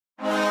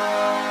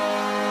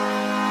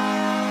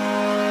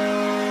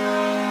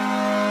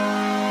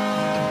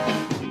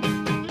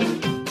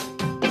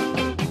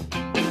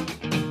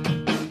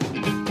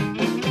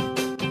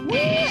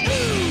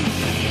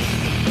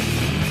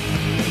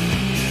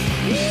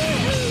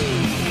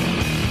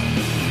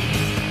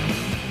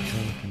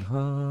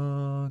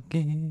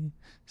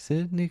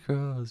Sidney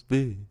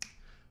Crosby.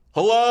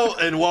 Hello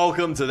and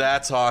welcome to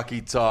That's Hockey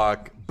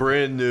Talk.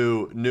 Brand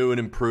new and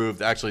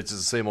improved. Actually, it's the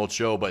same old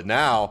show, but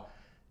now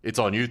it's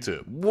on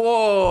YouTube.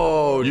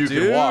 Whoa, You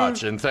dude. can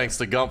watch. And thanks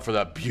to Gump for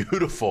that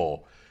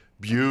beautiful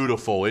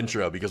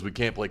intro, because we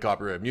can't play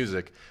copyright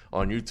music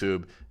on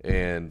YouTube.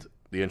 And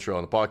the intro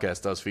on the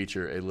podcast does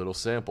feature a little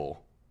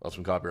sample of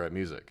some copyright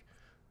music.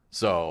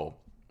 So,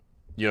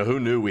 who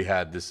knew we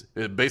had this?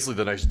 Basically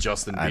the next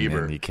Justin Bieber.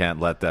 I mean, you can't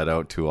let that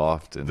out too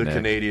often. The Nick.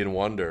 Canadian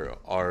wonder,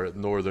 our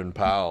northern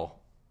pal.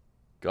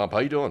 Gump, how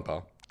you doing,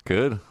 pal?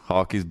 Good.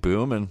 Hockey's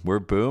booming. We're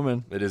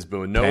booming. It is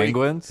booming.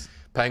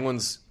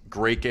 Penguins,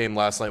 great game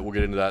last night. We'll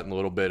get into that in a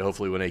little bit.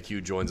 Hopefully when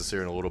AQ joins us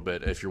here in a little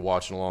bit. If you're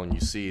watching along,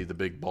 you see the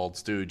big bald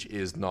stooge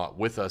is not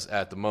with us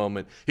at the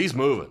moment. He's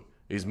moving.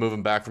 He's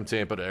moving back from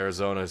Tampa to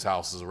Arizona. His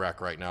house is a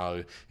wreck right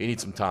now. He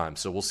needs some time.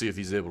 So we'll see if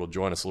he's able to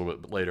join us a little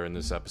bit later in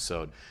this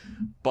episode.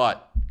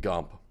 But,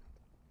 Gump,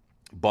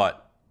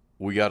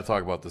 we got to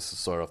talk about this to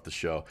start off the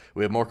show.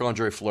 We have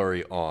Marc-Andre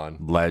Fleury on.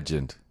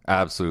 Legend.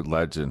 Absolute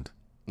legend.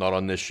 Not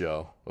on this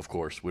show, of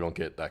course. We don't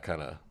get that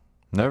kind of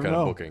Never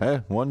know. booking.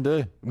 Hey, one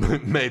day.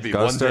 Maybe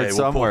Gotta one start day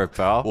somewhere,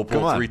 pal. We'll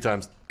pull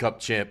three-time Cup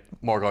champ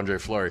Marc-Andre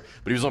Fleury.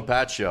 But he was on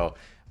Pat's show,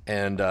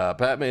 and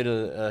Pat made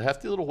a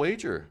hefty little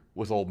wager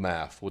with old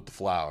Math, with the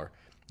Flower.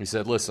 He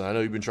said, listen, I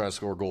know you've been trying to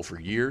score a goal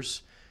for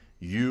years.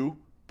 You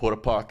put a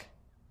puck,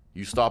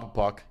 you stop a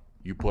puck,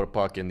 you put a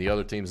puck in the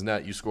other team's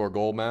net, you score a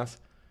goal, Math,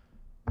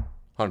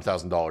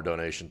 $100,000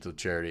 donation to the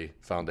charity,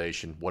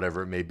 foundation,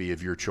 whatever it may be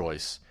of your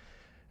choice.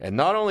 And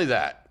not only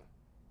that,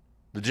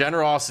 the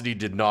generosity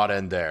did not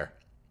end there.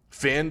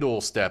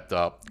 FanDuel stepped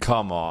up.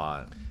 Come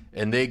on.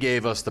 And they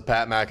gave us the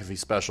Pat McAfee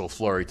special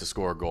Fleury to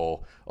score a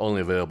goal, only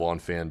available on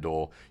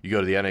FanDuel. You go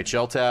to the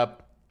NHL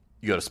tab,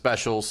 you go to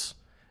specials,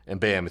 and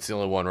bam, it's the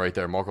only one right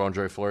there.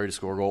 Marc-Andre Fleury to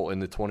score a goal in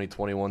the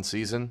 2021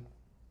 season,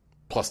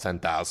 plus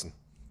 10,000.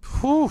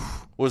 Whew.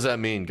 What does that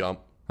mean,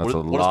 Gump? That's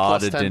what a lot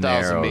does of plus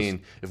 10,000 dineros.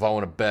 mean if I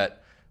want to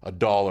bet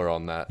 $1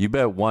 on that? You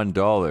bet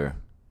 $1,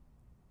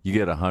 you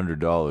get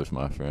 $100,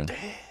 my friend. Damn.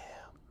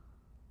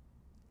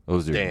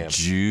 Those are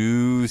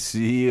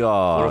juicy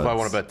odds. What if I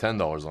want to bet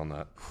 $10 on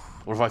that?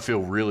 What if I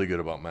feel really good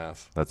about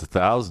math? That's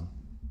 1,000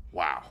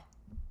 Wow.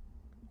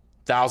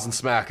 1,000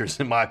 smackers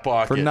in my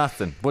pocket. for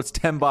nothing. What's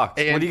 $10?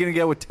 And what are you gonna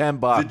get with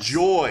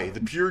 $10?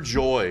 The pure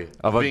joy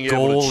Of a being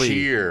able to goalie.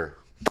 cheer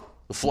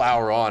the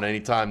Flower on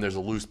anytime there's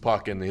a loose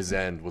puck in his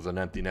end with an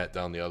empty net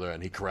down the other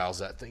end. He corrals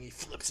that thing. He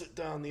flips it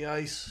down the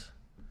ice.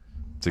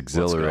 It's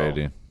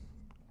exhilarating.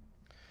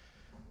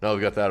 Now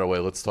we got that away.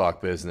 Let's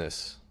talk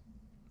business.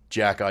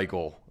 Jack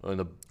Eichel and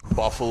the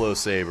Buffalo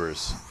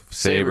Sabres.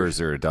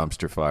 Sabres are a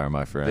dumpster fire,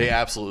 my friend. They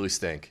absolutely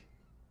stink.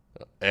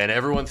 And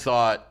everyone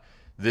thought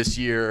this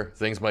year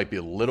things might be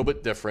a little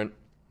bit different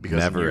because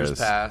Never in years is.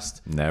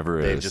 past,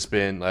 Never they've is. just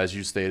been, as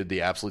you stated,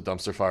 the absolute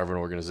dumpster fire of an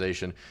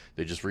organization.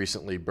 They just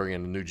recently bring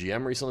in a new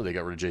GM recently. They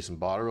got rid of Jason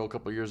Botterill a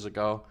couple of years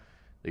ago.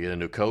 They get a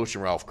new coach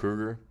in Ralph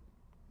Kruger.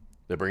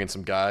 They bring in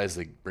some guys.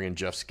 They bring in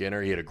Jeff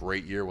Skinner. He had a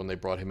great year when they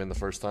brought him in the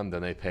first time.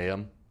 Then they pay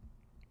him.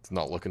 It's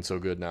not looking so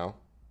good now.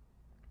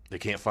 They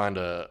can't find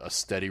a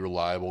steady,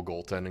 reliable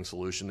goaltending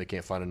solution. They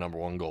can't find a number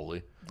one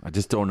goalie. I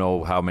just don't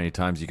know how many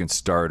times you can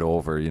start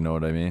over. You know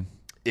what I mean?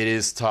 It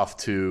is tough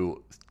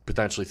to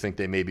potentially think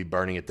they may be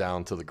burning it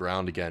down to the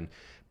ground again.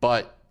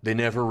 But they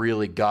never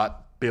really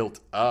got built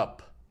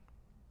up,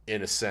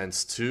 in a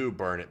sense, to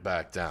burn it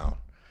back down.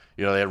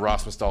 They had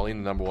Rasmus Dahlin,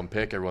 the number one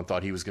pick. Everyone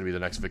thought he was going to be the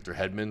next Victor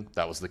Hedman.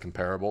 That was the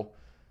comparable.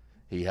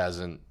 He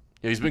hasn't.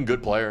 He's been a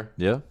good player.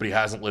 Yeah. But he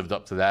hasn't lived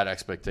up to that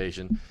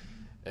expectation.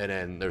 And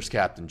then there's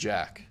Captain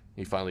Jack.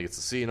 He finally gets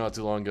to see not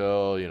too long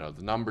ago,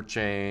 the number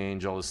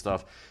change, all this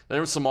stuff. There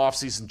was some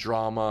offseason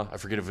drama. I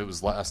forget if it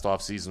was last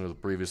offseason or the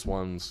previous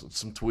ones.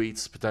 Some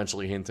tweets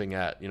potentially hinting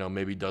at,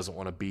 maybe he doesn't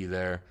want to be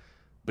there.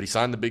 But he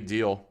signed the big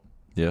deal.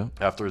 Yeah.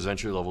 After his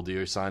entry-level deal,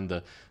 he signed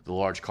the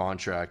large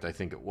contract. I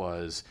think it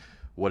was,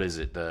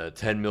 the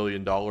 $10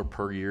 million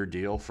per year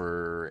deal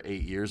for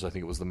 8 years. I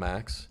think it was the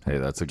max. Hey,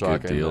 that's a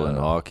good deal in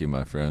hockey,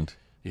 my friend.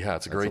 Yeah,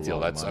 it's a great deal.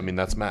 That's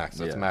max.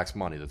 That's Yeah. max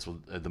money. That's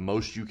the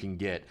most you can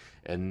get,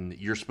 and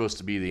you're supposed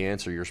to be the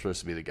answer. You're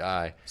supposed to be the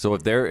guy. So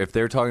if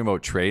they're talking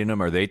about trading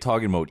him, are they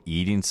talking about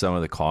eating some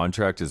of the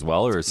contract as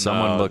well, or is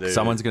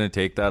someone's going to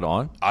take that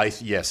on?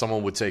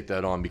 Someone would take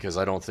that on because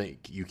I don't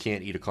think you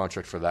can't eat a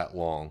contract for that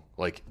long.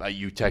 Like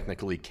you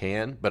technically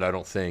can, but I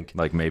don't think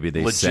Like maybe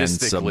they send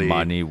some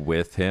money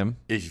with him.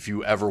 If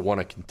you ever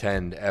want to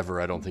contend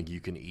ever, I don't think you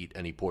can eat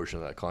any portion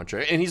of that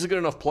contract. And he's a good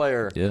enough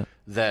player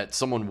that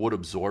someone would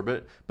absorb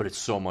it, but it's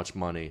so much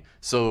money.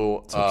 So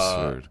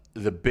absurd.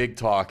 The big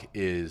talk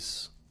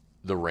is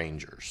the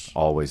Rangers.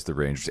 Always the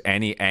Rangers.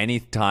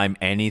 Anytime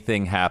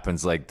anything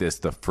happens like this,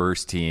 the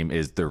first team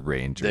is the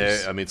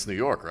Rangers. It's New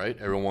York, right?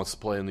 Everyone wants to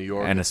play in New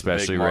York. And it's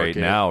especially right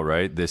now,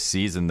 right? This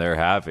season they're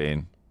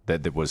having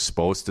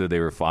they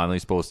were finally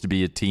supposed to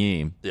be a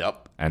team.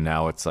 Yep. And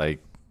now it's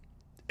like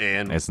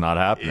And it's not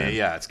happening.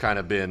 Yeah, it's kind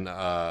of been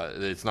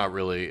it's not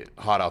really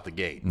hot out the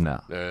gate. No.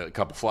 A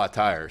couple flat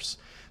tires.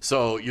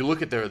 So you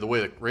look at the way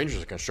the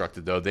Rangers are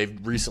constructed, though. They've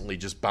recently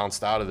just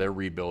bounced out of their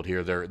rebuild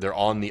here. They're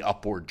on the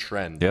upward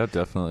trend. Yeah,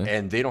 definitely.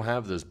 And they don't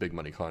have those big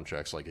money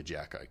contracts like a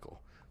Jack Eichel.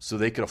 So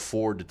they could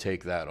afford to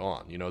take that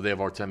on. You know, they have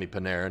Artemi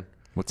Panarin.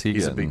 What's he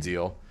He's getting? a big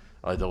deal.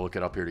 I had to look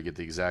it up here to get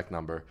the exact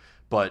number.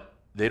 But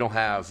they don't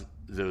have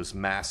those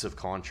massive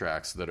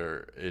contracts that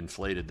are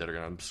inflated that are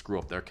going to screw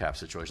up their cap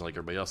situation like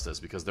everybody else does,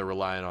 because they're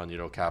relying on,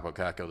 Capo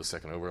Caco, the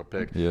second overall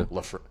pick, Yeah.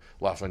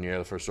 Lafreniere,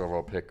 the first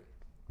overall pick.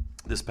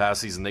 This past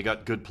season, they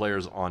got good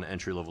players on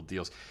entry-level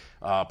deals.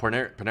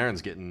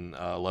 Panarin's getting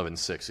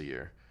 11.6 a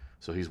year,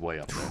 so he's way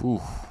up there.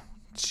 Ooh,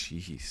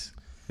 jeez.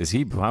 Is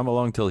he? How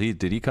long till he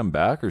come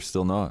back or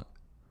still not?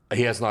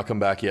 He has not come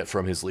back yet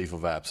from his leave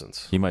of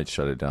absence. He might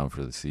shut it down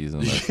for the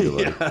season. I feel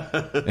like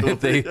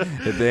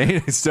if they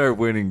start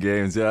winning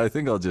games, I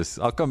think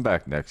I'll come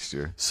back next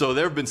year. So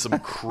there have been some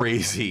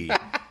crazy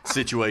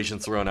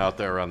situations thrown out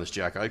there around this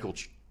Jack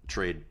Eichel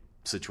trade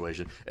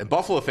situation, and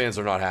Buffalo fans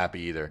are not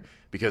happy either,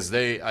 because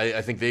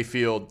I think they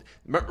feel.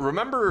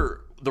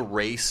 Remember the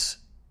race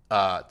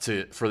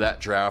for that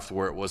draft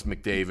where it was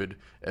McDavid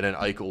and then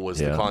Eichel was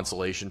the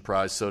consolation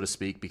prize, so to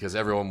speak, because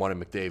everyone wanted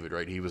McDavid,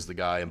 right? He was the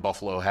guy, and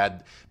Buffalo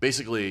had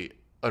basically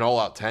an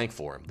all-out tank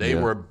for him. They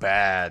were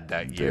bad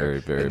that year, very,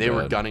 very and they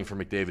were bad. gunning for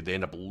McDavid. They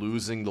end up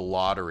losing the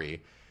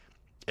lottery,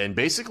 and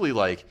basically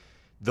like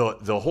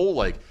the whole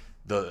like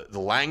the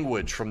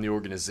language from the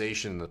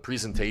organization, the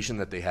presentation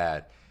that they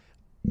had,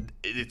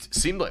 it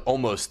seemed like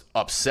almost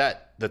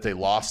upset that they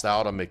lost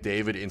out on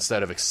McDavid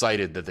instead of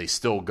excited that they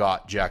still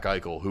got Jack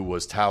Eichel, who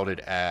was touted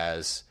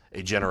as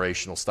a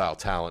generational style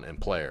talent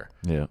and player.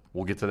 Yeah.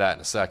 We'll get to that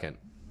in a second.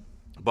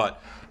 But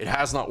it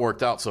has not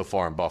worked out so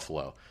far in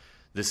Buffalo.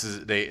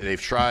 They've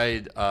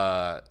tried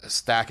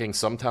stacking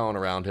some talent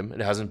around him.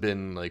 It hasn't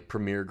been like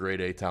premier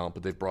grade A talent,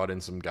 but they've brought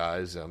in some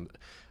guys.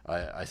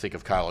 I think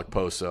of Kyle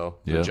Okposo,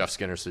 the Jeff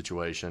Skinner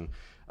situation,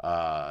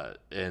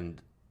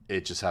 and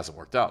it just hasn't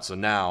worked out. So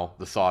now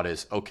the thought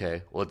is,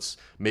 okay,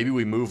 maybe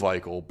we move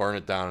Eichel, burn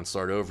it down, and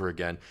start over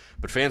again.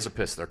 But fans are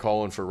pissed. They're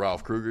calling for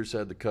Ralph Kruger's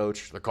head, the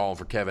coach. They're calling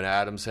for Kevin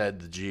Adams' head,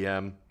 the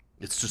GM.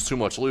 It's just too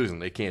much losing.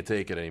 They can't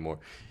take it anymore.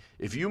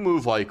 If you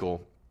move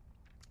Eichel,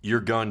 you're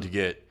going to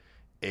get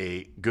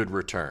a good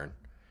return.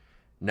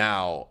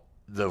 Now,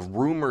 the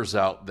rumors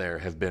out there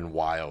have been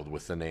wild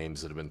with the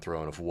names that have been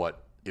thrown of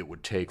what it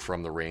would take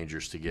from the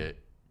Rangers to get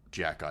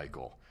Jack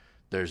Eichel.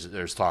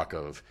 There's talk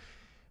of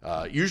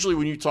usually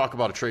when you talk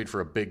about a trade for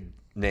a big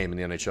name in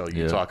the NHL,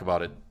 you talk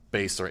about it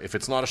based on, if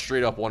it's not a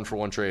straight up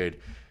 1-for-1 trade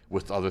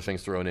with other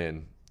things thrown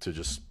in to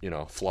just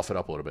fluff it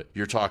up a little bit.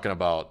 You're talking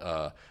about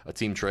a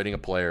team trading a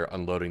player,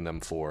 unloading them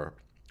for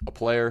a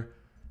player,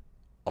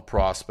 a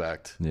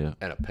prospect, and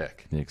a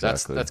pick.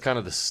 Exactly. That's kind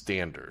of the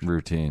standard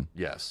Routine.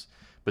 Yes.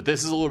 But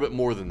this is a little bit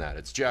more than that.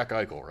 It's Jack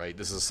Eichel, right?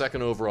 This is a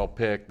second overall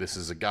pick. This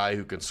is a guy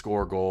who can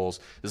score goals.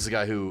 This is a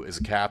guy who is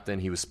a captain.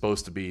 He was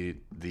supposed to be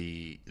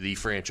the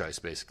franchise,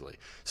 basically.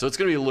 So it's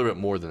going to be a little bit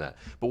more than that.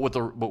 But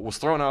what was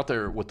thrown out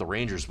there with the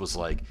Rangers was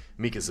like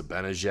Mika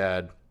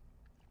Zibanejad,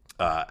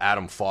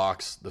 Adam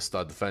Fox, the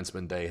stud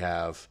defenseman they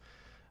have,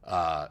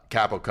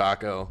 Capo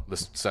Caco, the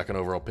second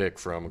overall pick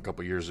from a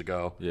couple years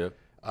ago,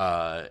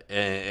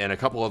 and a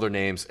couple other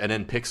names, and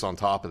then picks on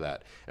top of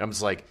that. And I'm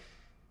just like,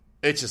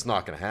 it's just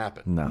not going to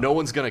happen. No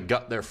one's going to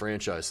gut their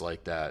franchise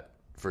like that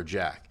for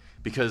Jack,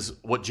 because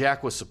what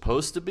Jack was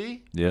supposed to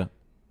be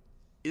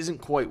isn't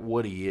quite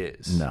what he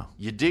is. No.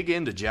 You dig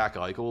into Jack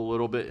Eichel a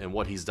little bit and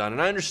what he's done,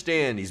 and I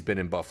understand he's been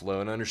in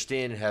Buffalo, and I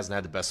understand he hasn't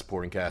had the best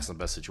supporting cast and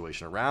the best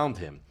situation around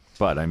him.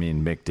 But, I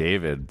mean,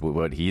 McDavid,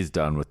 what he's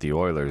done with the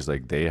Oilers,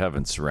 like, they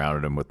haven't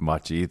surrounded him with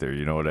much either.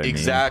 You know what I mean?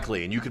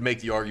 Exactly. And you could make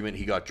the argument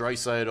he got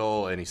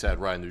Draisaitl, and he's had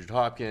Ryan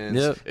Nugent-Hopkins.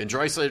 Yep. And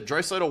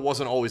Draisaitl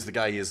wasn't always the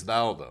guy he is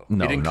now, though.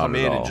 No, he didn't not come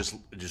at in all.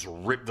 and just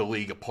rip the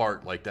league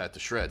apart like that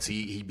to shreds.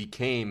 He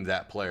became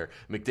that player.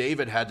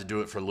 McDavid had to do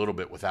it for a little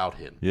bit without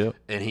him. Yep.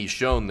 And he's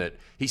shown that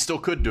he still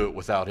could do it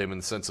without him in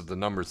the sense of the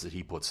numbers that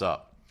he puts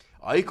up.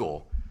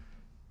 Eichel,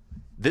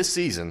 this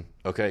season,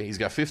 okay, he's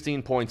got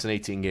 15 points in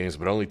 18 games,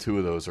 but only 2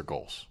 of those are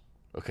goals.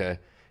 Okay,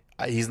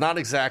 he's not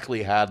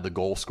exactly had the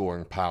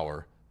goal-scoring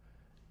power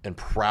and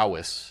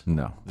prowess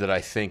that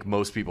I think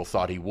most people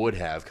thought he would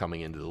have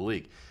coming into the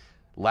league.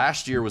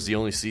 Last year was the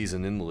only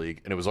season in the league,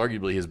 and it was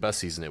arguably his best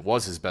season. It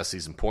was his best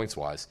season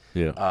points-wise.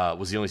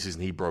 Was the only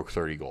season he broke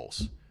 30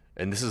 goals.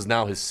 And this is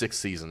now his 6th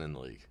season in the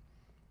league.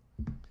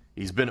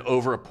 He's been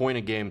over a point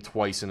a game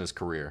twice in his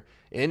career.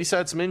 And he's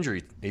had some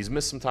injury. He's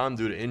missed some time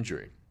due to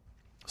injury.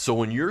 So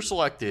when you're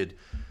selected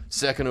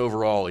second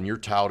overall and you're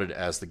touted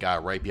as the guy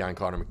right behind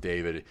Connor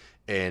McDavid,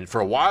 and for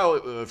a while,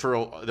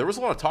 there was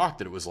a lot of talk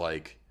that it was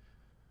like,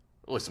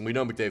 listen, we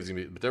know McDavid's going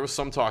to be, but there was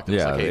some talk that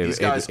was like, hey, these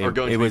guys are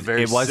going to be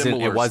very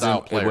similar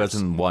style players. It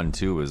wasn't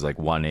 1-2, it was like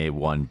 1A,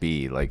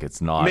 1B. Like,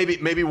 it's not. Maybe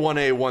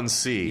 1A,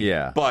 1C.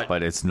 Yeah,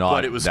 but it's not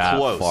but it was that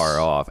close. far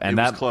off. And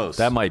it was close.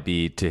 That might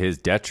be to his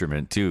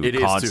detriment, too, it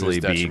constantly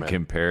is to his being detriment.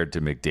 compared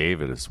to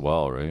McDavid as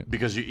well, right?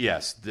 Because,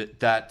 yes,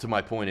 that to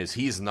my point is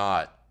he's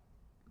not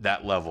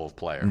that level of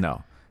player.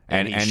 No.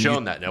 And he's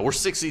shown that now. We're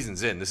 6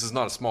 seasons in. This is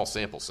not a small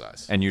sample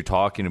size. And you're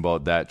talking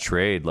about that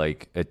trade,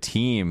 like a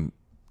team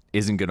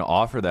isn't going to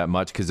offer that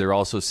much because they're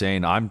also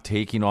saying, I'm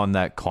taking on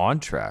that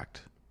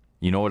contract.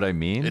 You know what I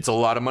mean? It's a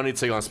lot of money to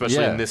take on,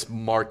 especially in this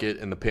market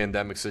and the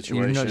pandemic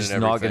situation. You're just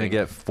not going to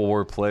get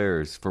 4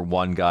 players for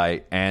one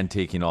guy and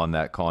taking on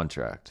that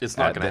contract. It's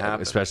not going to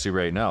happen. Especially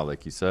right now,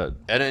 like you said.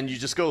 And then you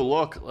just go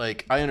look.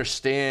 Like, I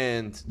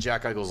understand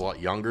Jack Eichel's a lot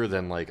younger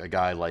than like a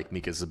guy like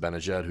Mika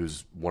Zibanejad,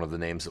 who's one of the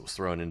names that was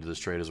thrown into this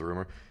trade as a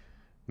rumor.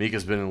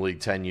 Mika's been in the league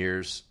 10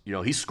 years. You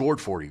know, he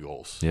scored 40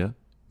 goals. Yeah.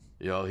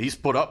 You know, he's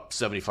put up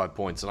 75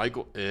 points, and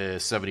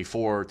Eichel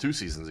 74 2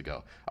 seasons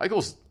ago.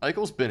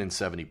 Eichel's been in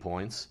 70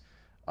 points.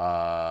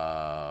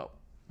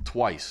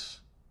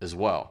 Twice as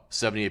well.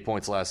 78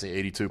 points last season,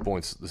 82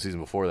 points the season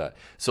before that.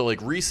 So like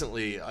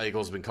recently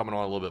Eichel's been coming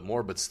on a little bit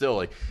more, but still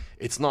like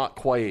it's not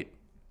quite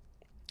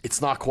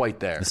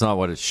there. It's not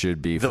what it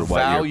should be the for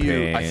value, what you're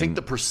paying. I think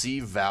the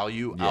perceived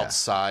value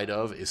outside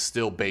of is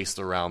still based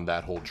around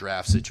that whole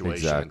draft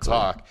situation and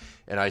talk.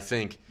 And I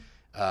think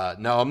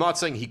now I'm not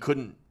saying he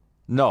couldn't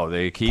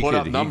put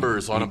up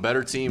numbers on a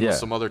better team with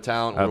some other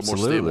talent or a more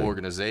stable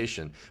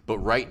organization. But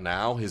right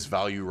now, his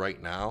value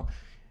right now,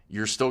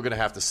 you're still going to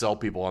have to sell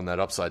people on that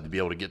upside to be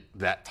able to get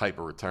that type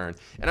of return.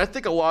 And I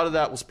think a lot of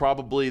that was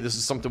probably, this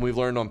is something we've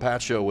learned on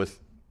Pat's show with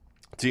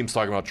teams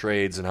talking about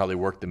trades and how they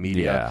work the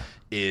media,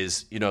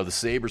 is, you know, the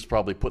Sabres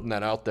probably putting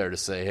that out there to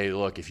say, hey,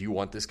 look, if you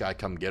want this guy,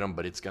 come get him,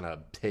 but it's going to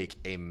take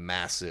a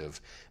massive,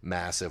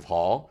 massive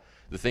haul.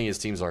 The thing is,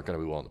 teams aren't going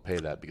to be willing to pay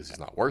that because he's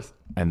not worth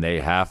it. And they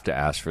have to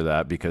ask for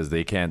that because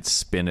they can't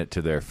spin it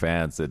to their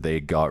fans that they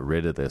got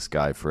rid of this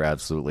guy for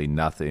absolutely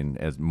nothing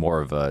as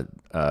more of a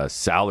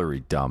salary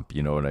dump.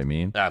 You know what I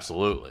mean?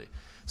 Absolutely.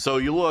 So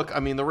you look,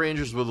 I mean, the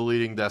Rangers were the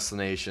leading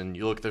destination.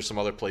 You look, there's some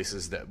other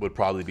places that would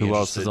probably be interested. Who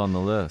else is on the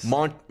list?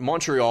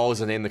 Montreal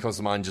is a name that comes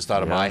to mind just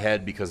out of my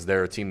head because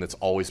they're a team that's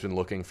always been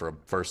looking for a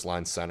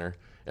first-line center,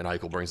 and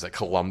Eichel brings that.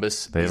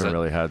 Columbus. They haven't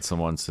really had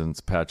someone since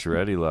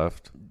Pacioretty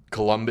left.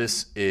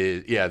 Columbus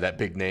is, that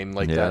big name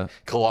like that.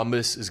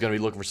 Columbus is going to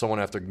be looking for someone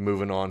after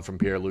moving on from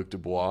Pierre-Luc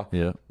Dubois.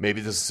 Yeah.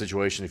 Maybe this is a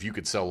situation, if you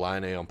could sell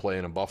Line on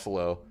playing in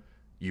Buffalo,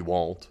 you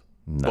won't.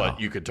 No.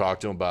 But you could talk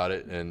to him about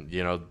it, and,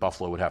 you know,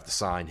 Buffalo would have to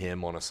sign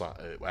him on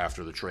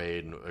after the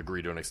trade and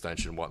agree to an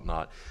extension and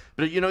whatnot.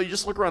 But, you know, you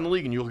just look around the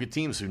league and you look at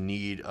teams who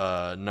need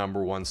a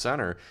number one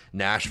center.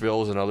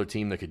 Nashville is another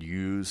team that could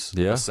use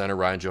a center.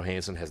 Ryan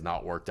Johansson has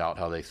not worked out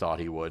how they thought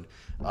he would.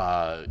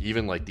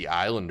 Even like the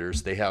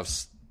Islanders, they have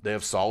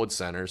solid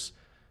centers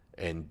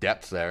and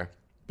depth there,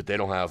 but they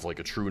don't have like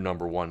a true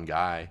number one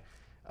guy.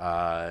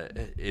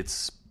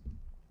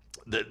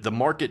 The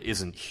market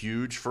isn't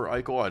huge for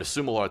Eichel. I'd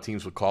assume a lot of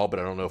teams would call, but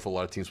I don't know if a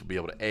lot of teams would be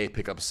able to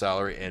pick up a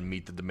salary and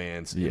meet the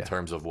demands in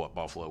terms of what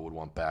Buffalo would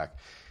want back,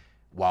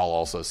 while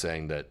also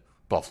saying that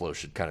Buffalo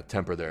should kind of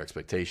temper their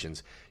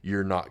expectations.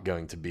 You're not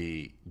going to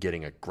be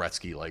getting a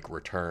Gretzky-like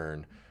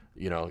return.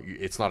 You know,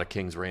 it's not a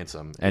king's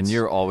ransom. And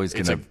you're always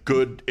going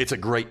to... It's a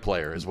great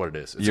player is what it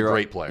is. It's a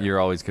great player. You're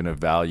always going to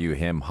value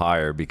him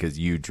higher because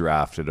you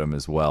drafted him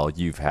as well.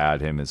 You've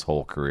had him his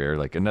whole career.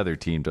 Like, another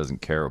team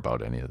doesn't care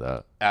about any of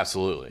that.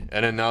 Absolutely.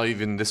 And then now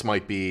even this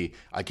might be...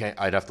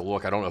 I'd have to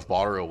look. I don't know if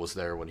Botterill was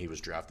there when he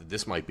was drafted.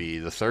 This might be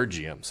the third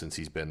GM since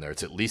he's been there.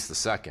 It's at least the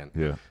second.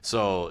 Yeah.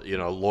 So, you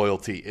know,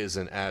 loyalty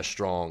isn't as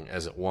strong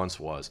as it once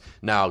was.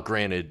 Now,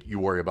 granted, you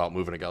worry about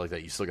moving a guy like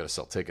that. You still got to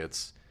sell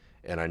tickets.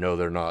 And I know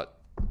they're not...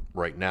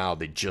 Right now,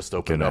 they just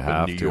opened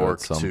up in New York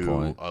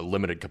to a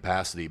limited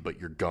capacity, but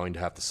you're going to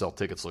have to sell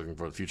tickets looking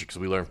for the future because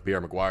we learned from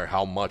Pierre McGuire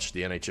how much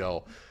the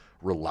NHL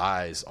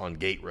relies on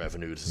gate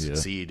revenue to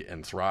succeed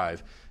and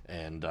thrive.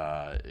 And,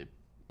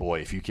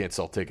 boy, if you can't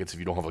sell tickets, if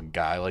you don't have a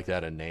guy like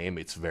that, a name,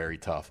 it's very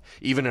tough.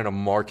 Even in a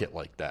market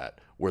like that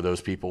where those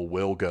people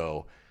will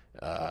go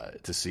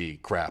to see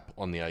crap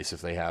on the ice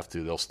if they have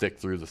to. They'll stick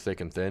through the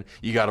thick and thin.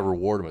 You got to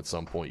reward them at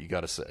some point. You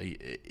got to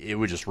say it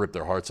would just rip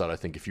their hearts out. I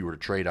think if you were to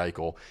trade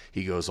Eichel,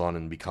 he goes on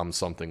and becomes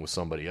something with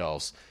somebody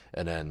else,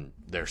 and then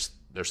they're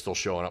still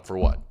showing up for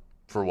what?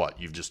 For what?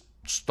 You've just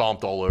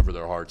stomped all over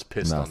their hearts,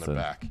 pissed on their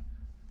back,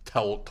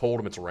 told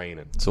them it's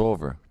raining. It's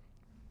over.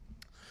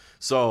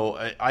 So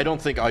I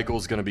don't think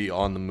Eichel's going to be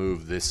on the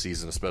move this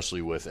season,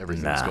 especially with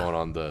everything that's going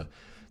on the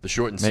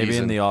shortened season. Maybe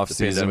in the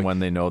offseason when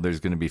they know there's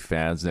going to be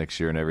fans next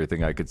year and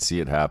everything, I could see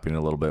it happening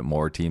a little bit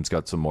more. Teams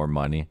got some more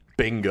money.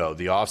 Bingo.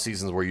 The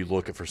offseason is where you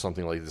look for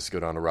something like this to go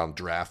down around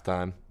draft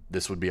time.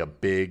 This would be a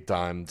big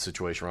time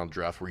situation around the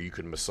draft where you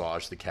could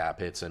massage the cap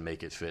hits and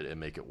make it fit and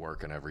make it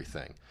work and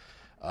everything.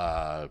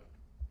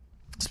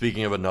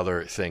 Speaking of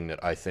another thing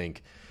that I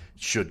think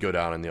should go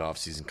down in the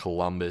offseason,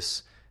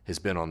 Columbus has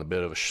been on the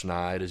bit of a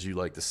schneid, as you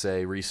like to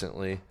say,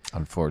 recently.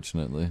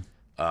 Unfortunately.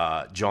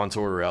 John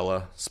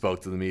Tortorella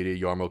spoke to the media.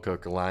 Jarmo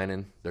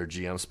Kekalainen, their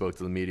GM, spoke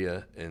to the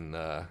media, and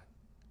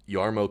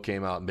Jarmo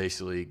came out and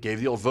basically gave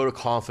the old vote of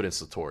confidence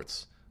to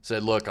Torts.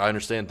 Said, look, I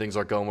understand things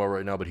aren't going well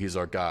right now, but he's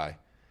our guy.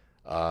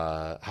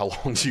 how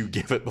long do you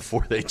give it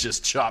before they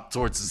just chop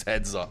Torts'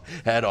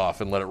 head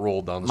off and let it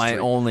roll down the street? My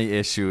only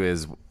issue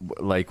is,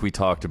 like we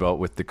talked about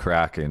with the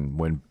Kraken,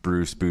 when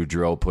Bruce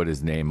Boudreau put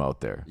his name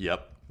out there.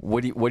 Yep.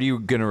 What are you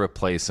going to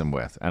replace him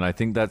with? And I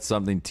think that's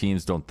something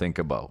teams don't think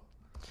about.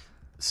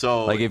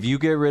 So, like, if you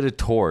get rid of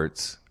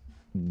Torts,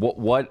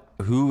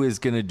 who is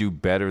going to do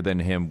better than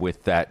him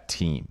with that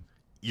team?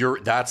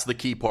 That's the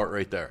key part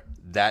right there.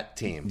 That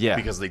team. Yeah.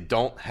 Because they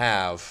don't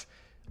have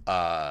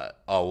a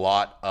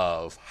lot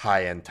of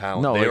high-end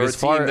talent. No, They're like, a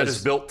team that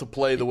is built to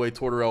play the way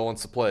Tortorella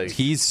wants to play.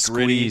 He's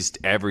squeezed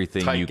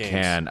everything you games.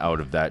 can out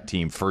of that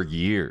team for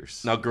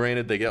years. Now,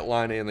 granted, they got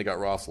Line A and they got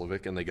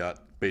Roslovic, and they got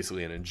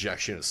basically an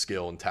injection of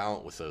skill and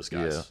talent with those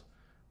guys. Yeah.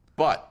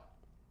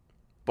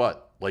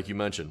 But like you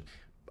mentioned,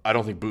 I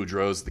don't think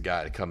Boudreau's the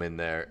guy to come in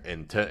there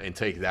and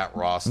take that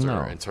roster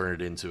and turn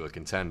it into a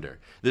contender.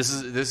 This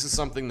is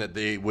something that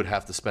they would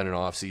have to spend an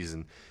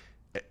offseason.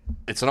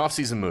 It's an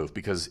offseason move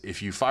because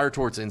if you fire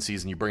Torts in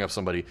season, you bring up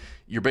somebody,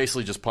 you're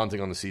basically just punting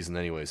on the season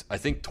anyways. I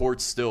think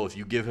Torts still, if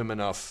you give him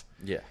enough,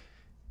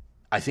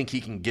 I think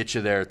he can get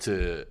you there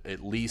to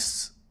at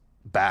least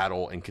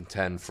battle and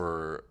contend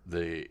for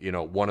the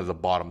one of the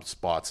bottom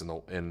spots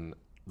in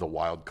the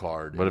wild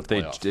card. But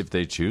if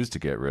they choose to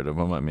get rid of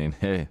him, I mean,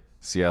 hey,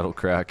 Seattle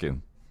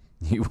Kraken,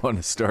 you want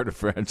to start a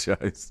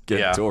franchise,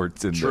 get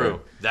Torts in there.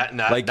 True. That's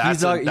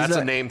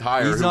a named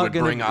hire who would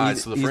bring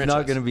eyes to the franchise. He's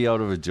not going to be out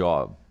of a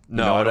job.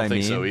 No, I don't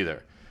think so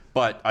either.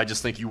 But I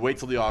just think you wait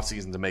till the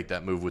offseason to make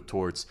that move with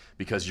Torts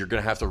because you're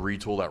going to have to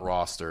retool that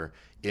roster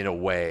in a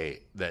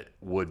way that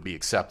would be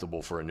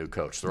acceptable for a new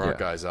coach. There aren't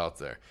guys out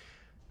there.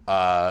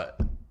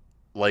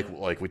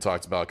 Like we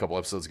talked about a couple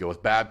episodes ago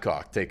with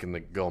Babcock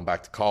going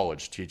back to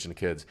college, teaching the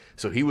kids.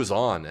 So he was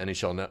on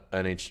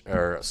NBC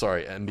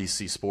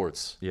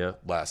Sports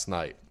last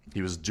night.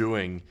 He was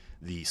doing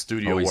the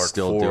studio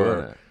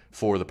work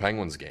for the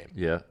Penguins game.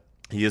 Yeah.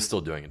 He is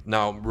still doing it.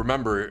 Now,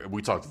 remember,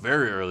 we talked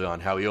very early on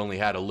how he only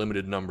had a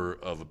limited number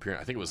of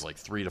appearances. I think it was like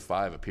 3 to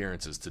 5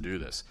 appearances to do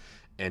this.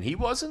 And he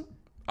wasn't,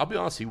 I'll be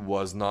honest, he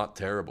was not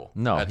terrible.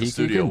 No, he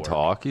can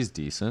talk. He's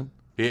decent.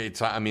 It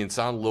sounded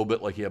a little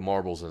bit like he had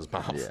marbles in his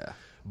mouth. Yeah.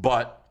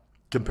 But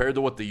compared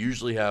to what they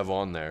usually have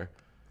on there,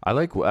 I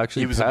like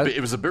actually.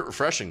 It was a bit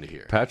refreshing to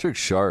hear. Patrick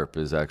Sharp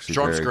is actually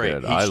Sharp's very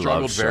great. good. He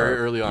struggled very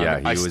early on. Yeah,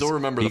 I still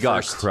remember he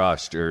got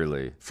crushed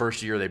early.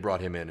 First year they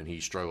brought him in and he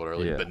struggled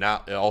early. Yeah. But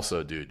now,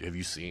 also, dude, have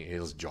you seen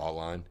his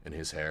jawline and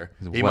his hair?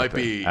 He might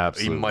be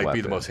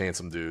the most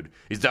handsome dude.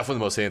 He's definitely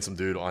the most handsome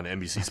dude on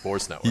NBC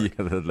Sports Network.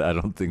 Yeah, I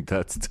don't think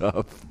that's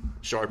tough.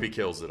 Sharpie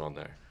kills it on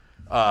there.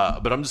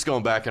 But I'm just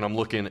going back and I'm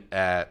looking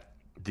at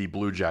the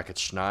Blue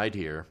Jackets schneid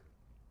here,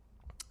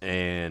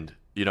 and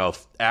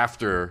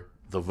after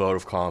the vote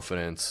of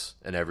confidence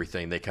and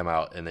everything, they come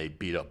out and they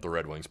beat up the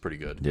Red Wings pretty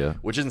good. Yeah.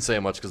 Which isn't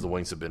saying much because the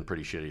Wings have been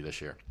pretty shitty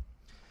this year.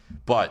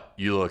 But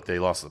you look, they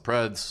lost to the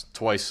Preds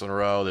twice in a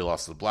row. They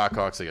lost to the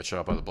Blackhawks. They got shut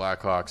out by the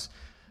Blackhawks.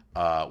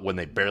 When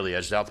they barely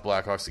edged out the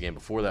Blackhawks the game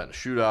before that in a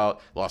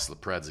shootout. Lost to the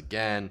Preds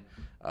again.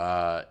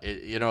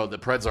 The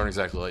Preds aren't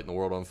exactly lighting the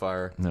world on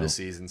fire this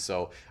season,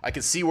 so I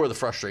can see where the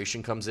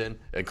frustration comes in.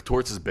 And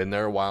Torts has been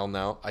there a while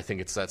now. I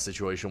think it's that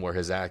situation where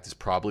his act is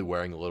probably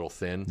wearing a little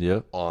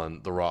thin on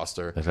the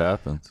roster. It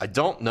happens. I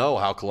don't know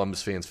how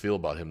Columbus fans feel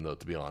about him, though,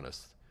 to be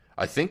honest.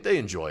 I think they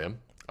enjoy him.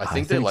 I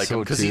think they like him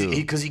because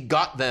he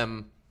got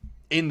them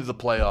into the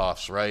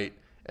playoffs, right?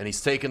 And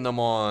he's taken them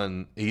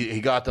on. He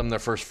got them their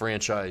first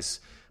franchise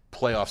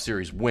playoff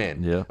series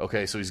win. Yeah.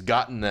 Okay, so he's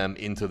gotten them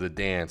into the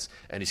dance,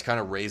 and he's kind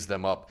of raised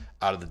them up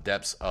out of the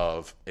depths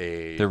of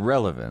They're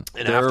relevant.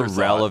 They're a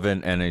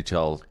relevant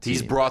NHL team.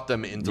 He's brought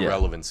them into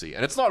relevancy,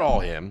 and it's not all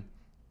him,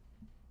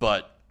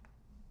 but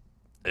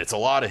it's a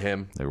lot of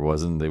him. They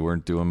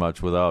weren't doing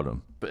much without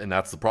him. And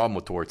that's the problem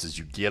with Torts is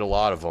you get a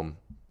lot of them,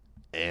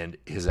 and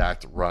his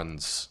act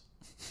runs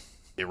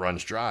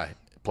dry.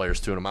 Players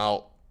tune him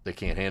out. They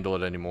can't handle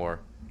it anymore.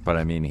 But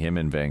I mean, him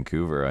in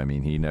Vancouver,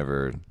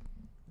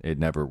 it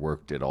never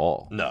worked at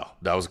all. No,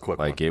 that was a quick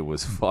one. It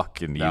was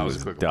fucking, he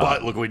was done.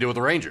 But look what we did with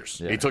the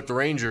Rangers. Yeah. He took the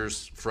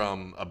Rangers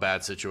from a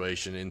bad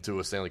situation into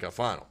a Stanley Cup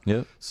final.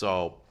 Yeah.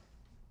 So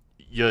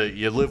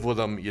you live with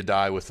them, you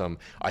die with them.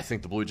 I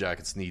think the Blue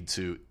Jackets need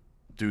to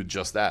do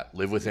just that.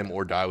 Live with him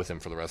or die with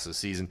him for the rest of the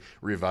season.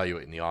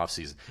 Reevaluate in the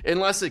offseason.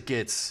 Unless it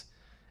gets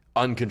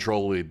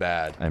uncontrollably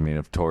bad. I mean,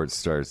 if Torts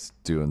starts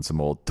doing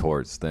some old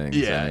Torts things.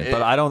 Yeah.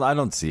 But I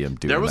don't see him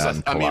doing that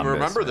in Columbus.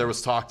 Remember there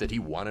was talk that he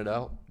wanted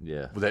out?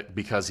 Yeah.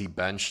 Because he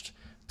benched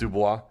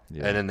Dubois,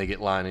 and then they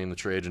get Laine in the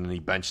trade, and then he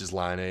benches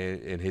Laine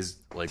in his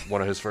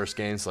one of his first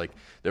games. Like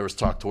there was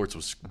talk Torts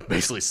was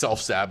basically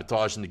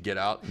self-sabotaging to get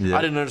out. Yeah.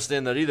 I didn't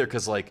understand that either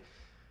because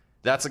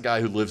that's a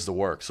guy who lives to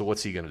work. So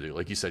what's he going to do?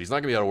 Like you said, he's not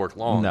going to be able to work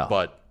long. No.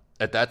 But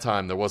at that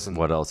time, there wasn't.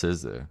 What else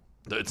is there?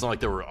 It's not like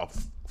there were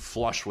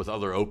flush with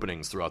other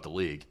openings throughout the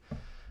league.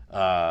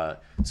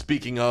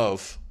 Speaking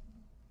of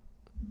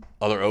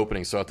other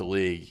openings throughout the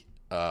league,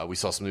 we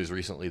saw some news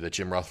recently that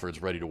Jim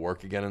Rutherford's ready to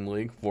work again in the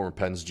league, former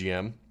Pens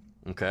GM.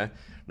 Okay,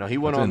 now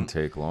didn't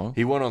take long.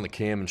 He went on the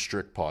Cam and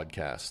Strick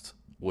podcast,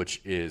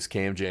 which is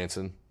Cam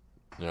Jansen,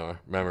 You know,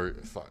 remember,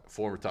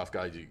 former tough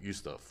guy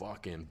used to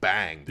fucking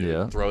bang, dude,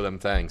 Yeah. throw them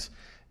things.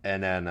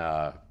 And then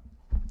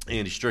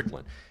Andy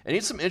Strickland. And he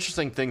had some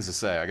interesting things to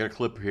say. I got a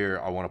clip here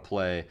I want to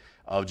play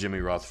of Jimmy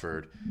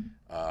Rutherford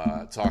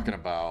talking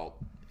about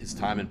his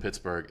time in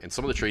Pittsburgh and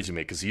some of the trades he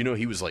made, because you know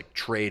he was like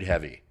trade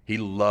heavy. He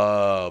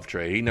loved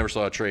trade. He never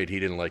saw a trade he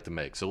didn't like to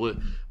make. So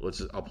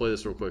I'll play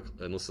this real quick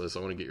and listen to this. I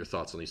want to get your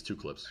thoughts on these two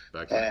clips.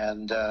 Back here.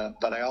 And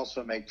but I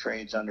also make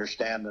trades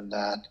understanding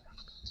that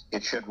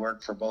it should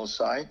work for both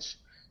sides,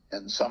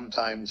 and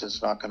sometimes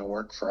it's not going to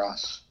work for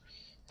us.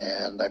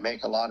 And I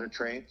make a lot of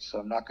trades, so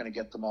I'm not going to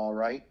get them all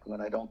right.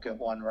 When I don't get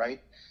one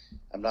right,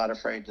 I'm not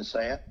afraid to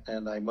say it,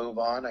 and I move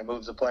on. I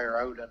move the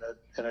player out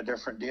in a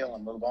different deal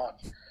and move on.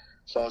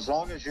 So as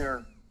long as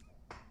you're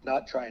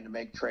not trying to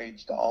make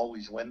trades to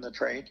always win the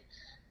trade,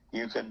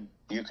 you can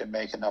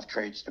make enough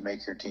trades to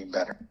make your team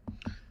better.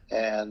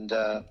 And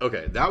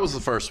okay, that was the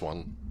first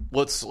one.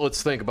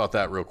 Let's think about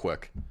that real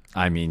quick.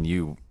 I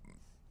mean,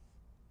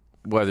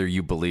 whether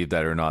you believe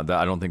that or not,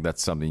 I don't think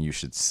that's something you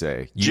should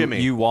say.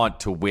 Jimmy, you want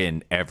to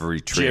win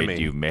every trade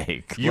you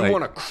make. You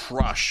want to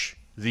crush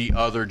the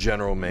other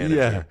general manager.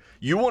 Yeah.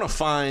 You want to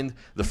find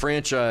the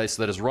franchise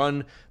that is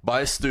run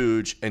by a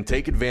stooge and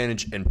take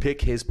advantage and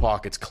pick his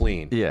pockets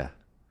clean. Yeah.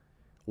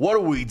 What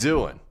are we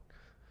doing?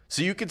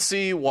 So you could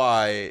see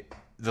why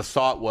the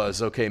thought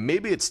was, okay,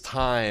 maybe it's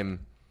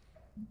time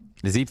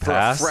Is he for a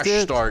past fresh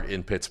it? start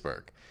in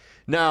Pittsburgh.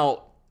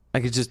 Now, I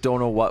just don't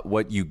know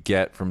what you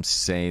get from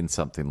saying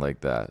something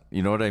like that.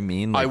 You know what I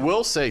mean? I Like,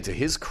 will say, to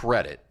his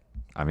credit,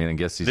 I mean, I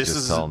guess he's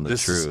just telling the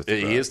truth.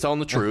 He is telling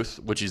the truth,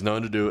 which he's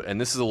known to do, and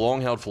this is a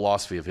long-held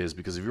philosophy of his,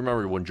 because if you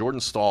remember when Jordan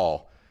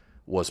Staal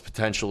was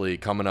potentially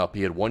coming up,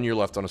 he had 1 year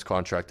left on his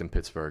contract in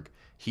Pittsburgh.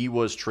 He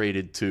was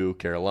traded to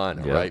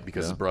Carolina, right?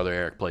 Because his brother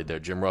Eric played there.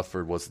 Jim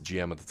Rutherford was the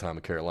GM at the time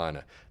of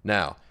Carolina.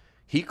 Now,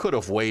 he could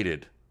have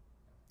waited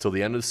till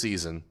the end of the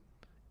season,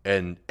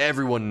 and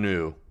everyone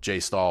knew Jay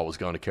Staal was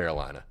going to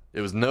Carolina.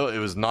 It was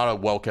not a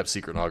well-kept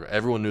secret.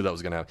 Everyone knew that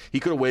was going to happen. He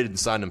could have waited and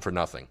signed him for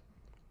nothing,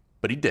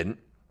 but he didn't.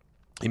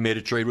 He made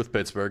a trade with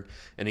Pittsburgh,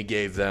 and he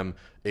gave them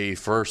a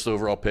first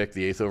overall pick,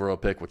 the 8th overall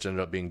pick, which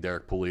ended up being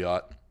Derek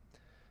Pouliot.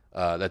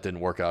 That didn't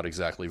work out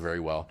exactly very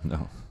well.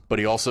 No. But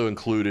he also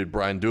included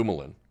Brian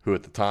Dumoulin, who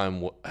at the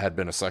time had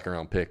been a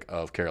second-round pick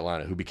of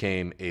Carolina, who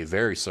became a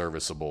very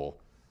serviceable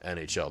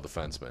NHL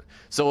defenseman.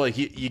 So, like,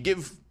 you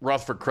give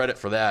Rutherford credit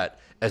for that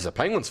as a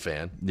Penguins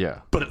fan. Yeah.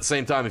 But at the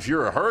same time, if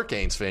you're a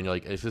Hurricanes fan, you're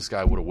like, if this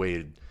guy would have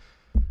waited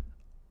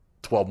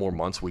 12 more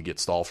months, we get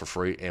Staal for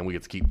free, and we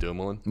get to keep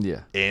Dumoulin.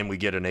 Yeah. And we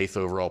get an 8th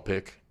overall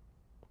pick.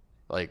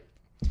 Like,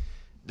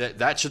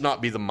 that should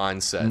not be the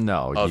mindset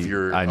of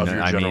your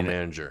general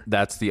manager.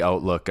 That's the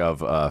outlook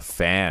of a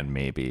fan,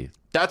 maybe.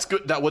 That's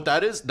good.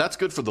 That's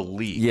good for the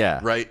league. Yeah.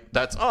 Right?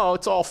 It's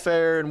all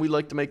fair, and we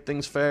like to make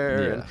things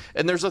fair. Yeah.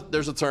 And there's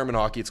a term in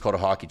hockey, it's called a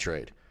hockey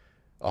trade.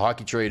 A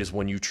hockey trade is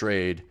when you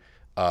trade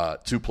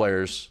two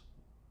players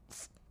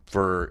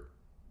for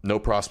no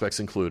prospects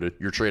included.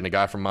 You're trading a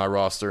guy from my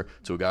roster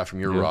to a guy from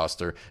your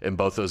roster, and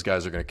both those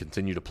guys are going to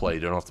continue to play.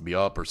 You don't have to be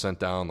up or sent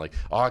down. Like,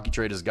 a hockey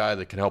trade is a guy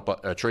that can help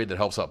a trade that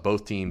helps out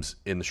both teams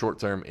in the short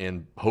term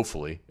and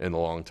hopefully in the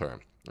long term.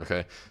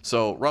 Okay,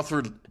 so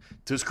Rutherford,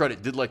 to his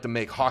credit, did like to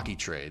make hockey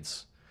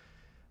trades,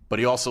 but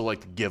he also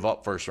liked to give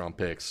up first-round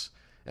picks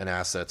and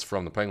assets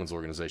from the Penguins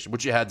organization,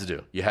 which you had to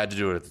do. You had to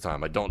do it at the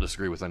time. I don't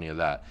disagree with any of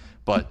that,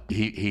 but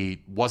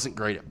he wasn't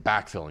great at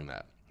backfilling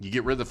that. You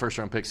get rid of the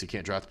first-round picks, you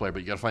can't draft a player,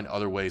 but you got to find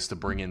other ways to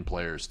bring in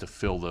players to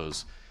fill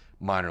those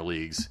minor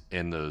leagues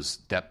in those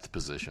depth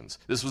positions.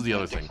 This was the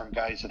other thing. Different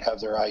guys that have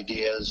their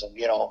ideas, and,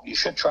 you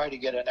should try to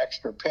get an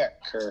extra pick,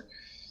 or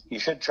you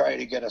should try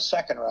to get a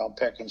second-round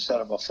pick instead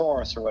of a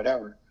fourth or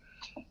whatever.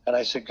 And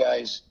I said,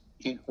 guys,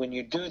 when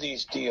you do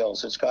these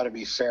deals, it's got to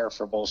be fair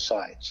for both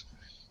sides.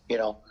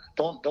 Don't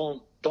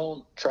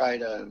try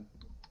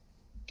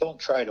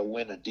to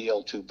win a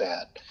deal too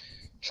bad.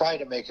 Try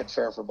to make it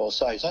fair for both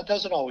sides. That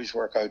doesn't always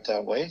work out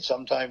that way.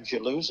 Sometimes you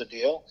lose a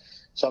deal,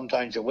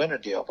 sometimes you win a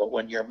deal. But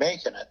when you're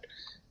making it,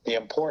 the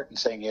important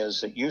thing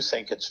is that you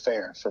think it's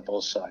fair for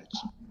both sides.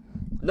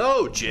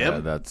 No, Jim. Yeah,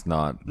 that's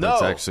not. No.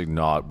 That's actually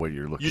not what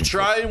you're looking for. You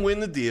try and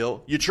win the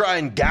deal. You try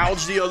and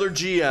gouge the other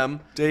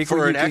GM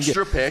for an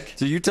extra pick.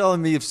 So you're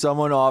telling me if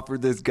someone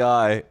offered this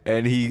guy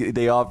and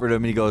they offered him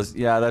and he goes,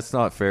 yeah, that's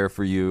not fair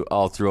for you,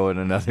 I'll throw in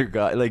another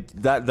guy. Like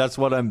that's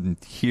what I'm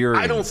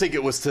hearing. I don't think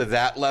it was to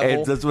that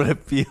level. That's what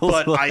it feels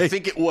but like. I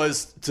think it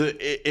was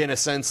in a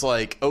sense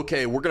like,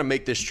 okay, we're going to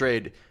make this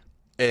trade.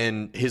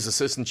 And his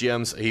assistant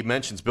GMs, he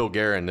mentions Bill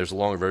Guerin. There's a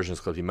longer version of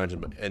this clip he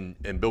mentioned,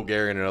 and Bill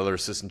Guerin and other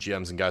assistant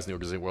GMs and guys in the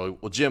organization were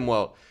like, well, Jim,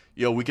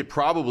 we could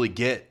probably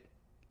get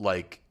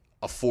like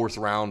a fourth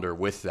rounder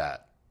with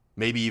that,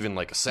 maybe even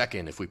like a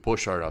second if we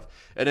push hard enough.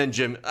 And then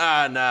Jim,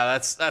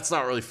 that's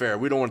not really fair.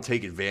 We don't want to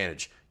take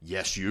advantage.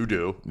 Yes, you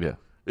do. Yeah.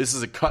 This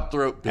is a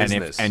cutthroat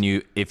business. And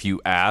if you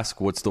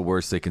ask, what's the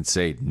worst they can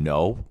say?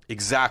 No.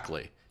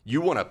 Exactly. You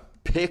want to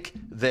pick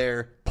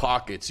their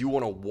pockets. You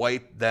want to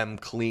wipe them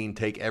clean,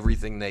 take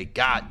everything they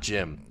got,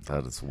 Jim.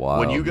 That is wild.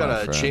 When you got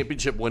a friend.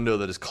 championship window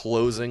that is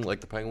closing,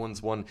 like the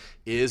Penguins one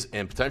is,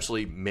 and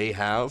potentially may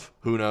have,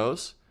 who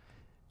knows,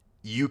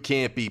 you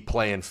can't be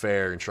playing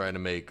fair and trying to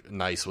make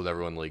nice with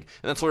everyone in the league.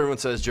 And that's what everyone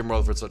says, Jim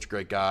Rutherford's such a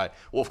great guy.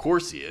 Well, of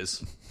course he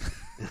is.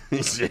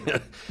 He's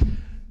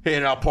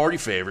handing out party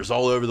favors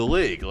all over the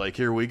league. Like,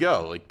 here we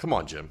go. Like, come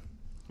on, Jim.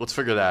 Let's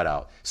figure that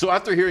out. So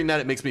after hearing that,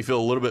 it makes me feel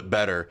a little bit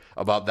better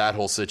about that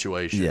whole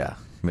situation. Yeah,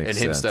 makes and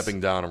him sense. stepping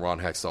down and Ron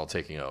Hextall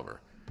taking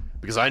over.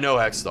 Because I know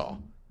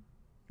Hextall.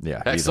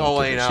 Yeah,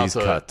 Hextall ain't out he's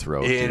to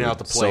cutthroat. he ain't out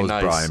to play so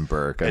nice Brian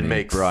Burke. and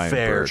make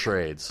fair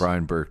trades.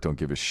 Brian Burke don't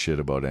give a shit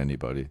about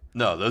anybody.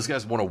 No, those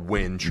guys want to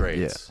win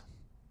trades.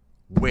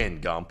 Yeah. Win,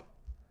 Gump.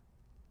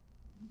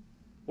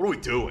 What are we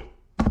doing?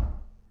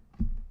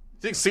 You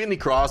think Sidney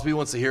Crosby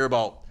wants to hear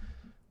about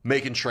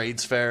making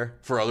trades fair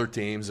for other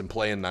teams and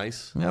playing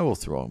nice? Yeah, we'll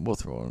throw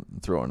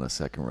in a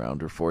second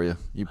rounder for you.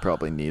 You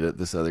probably need it.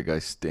 This other guy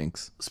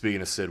stinks.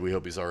 Speaking of Sid, we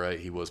hope he's all right.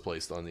 He was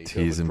placed on the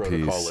T's and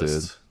P's,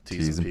 Sid.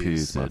 T's and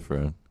P's, my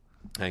friend.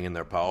 Hang in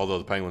there, pal. Although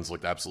the Penguins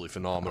looked absolutely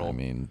phenomenal. I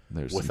mean,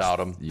 without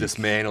him,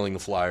 dismantling the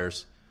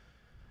Flyers.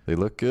 They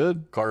look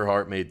good. Carter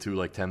Hart made 2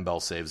 like 10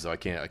 bell saves. Though I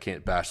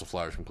can't bash the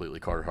Flyers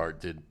completely. Carter Hart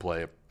did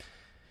play.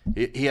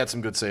 He had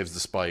some good saves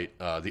despite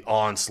the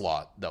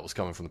onslaught that was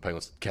coming from the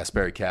Penguins.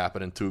 Kasperi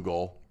Kapanen,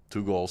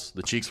 2 goals.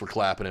 The cheeks were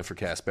clapping in for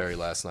Kasperi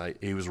last night.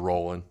 He was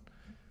rolling.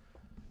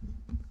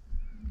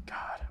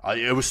 God,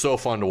 it was so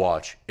fun to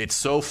watch. It's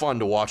so fun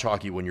to watch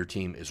hockey when your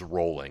team is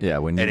rolling. Yeah,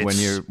 when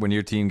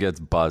your team gets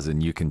buzzing,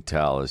 you can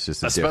tell. It's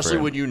just especially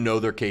when you know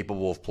they're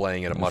capable of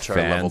playing at a much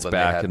higher level than they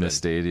had been. Fans back in the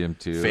stadium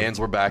too. Fans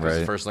were back. It was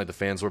the first night the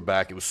fans were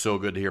back. It was so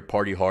good to hear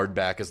 "Party Hard"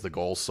 back as the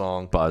goal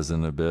song.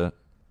 Buzzing a bit.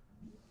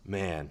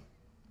 Man.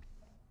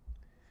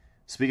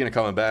 Speaking of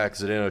coming back,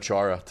 Zdeno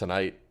Chara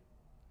tonight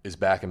is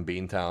back in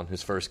Beantown.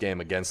 His first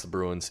game against the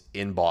Bruins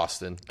in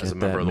Boston as a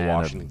member of the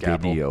Washington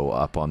Capitals. Video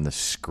up on the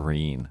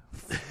screen.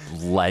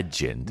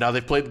 Legend. Now,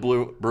 they've played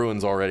the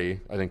Bruins already,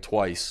 I think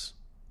twice,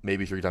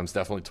 maybe 3 times,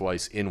 definitely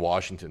twice in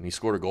Washington. He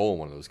scored a goal in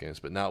one of those games.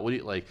 But now,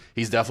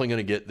 he's definitely going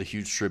to get the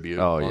huge tribute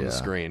on the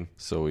screen.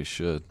 So he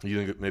should.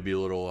 You think maybe a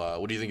little,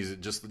 what do you think? Is it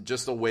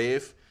just a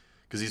wave?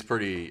 Because he's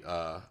pretty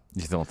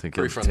you don't think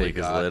he'll friendly take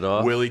his lid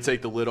off? Will he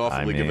take the lid off?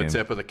 Will he give a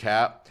tip of the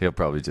cap? He'll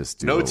probably just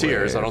do no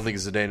tears. I don't think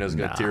Zdeno's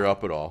going to tear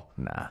up at all.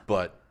 Nah.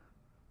 But,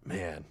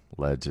 man.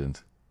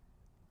 Legend.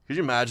 Could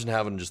you imagine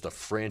having just a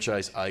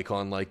franchise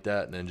icon like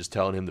that and then just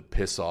telling him to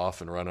piss off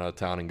and run out of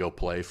town and go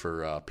play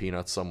for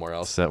peanuts somewhere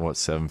else? Set what,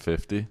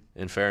 $750?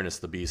 In fairness,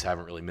 the Bees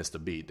haven't really missed a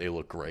beat. They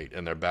look great,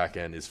 and their back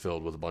end is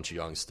filled with a bunch of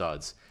young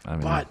studs. I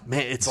mean, but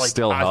man, it's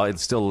still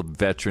a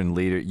veteran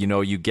leader. You know,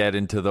 you get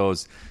into the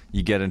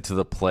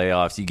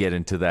playoffs, you get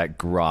into that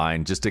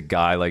grind. Just a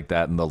guy like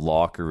that in the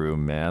locker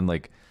room, man.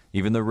 Like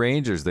even the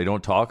Rangers, they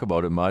don't talk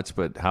about it much,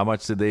 but how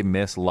much did they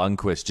miss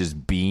Lundqvist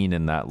just being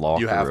in that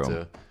locker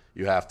room?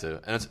 You have to.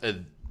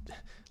 And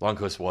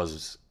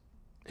Lundqvist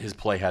his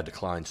play had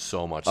declined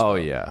so much. Oh,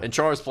 yeah. And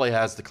Chara's play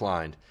has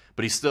declined,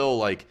 but he's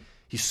still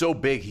he's so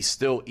big, he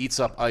still eats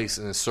up ice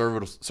and is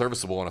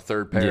serviceable on a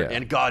third pair. Yeah.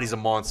 And God, he's a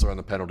monster on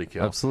the penalty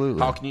kill.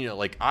 Absolutely. How can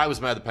you, I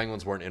was mad the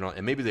Penguins weren't in on,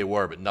 and maybe they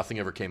were, but nothing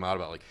ever came out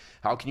about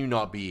how can you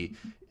not be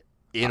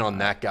in on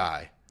that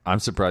guy? I'm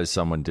surprised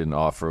someone didn't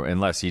offer,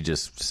 unless he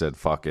just said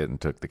fuck it and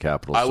took the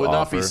Capitals I would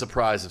offer. not be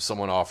surprised if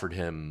someone offered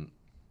him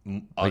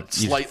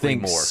slightly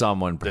think more.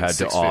 Someone had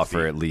to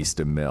offer at least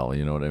 $1 million.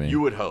 You know what I mean?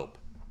 You would hope,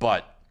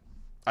 but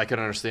I can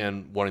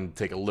understand wanting to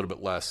take a little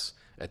bit less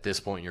at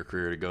this point in your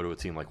career to go to a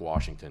team like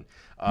Washington.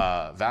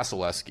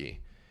 Vasilevsky,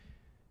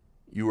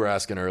 you were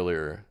asking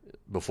earlier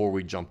before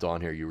we jumped on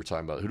here. You were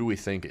talking about who do we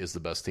think is the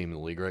best team in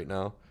the league right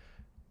now,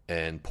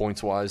 and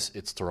points wise,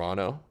 it's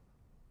Toronto,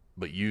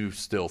 but you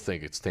still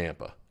think it's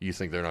Tampa. You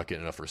think they're not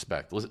getting enough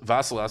respect.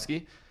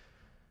 Vasilevsky,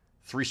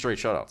 3 straight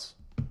shutouts.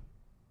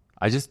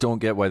 I just don't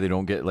get why they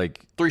don't get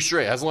 3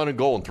 straight. Hasn't let a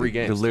goal in 3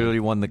 games. They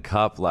literally won the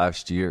cup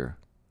last year.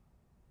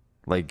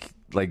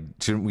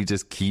 Shouldn't we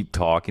just keep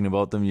talking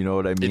about them? You know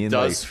what I mean? It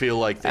does feel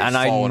like they've and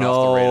fallen I know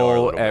off the radar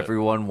a little bit.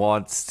 Everyone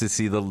wants to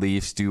see the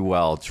Leafs do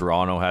well.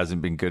 Toronto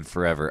hasn't been good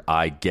forever.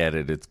 I get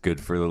it. It's good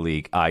for the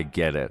league. I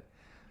get it.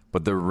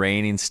 But the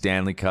reigning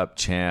Stanley Cup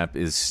champ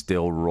is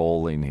still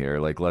rolling here.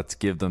 Let's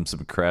give them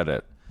some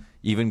credit.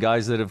 Even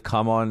guys that have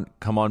come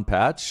on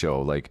Pat's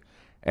show,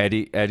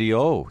 Eddie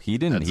O. He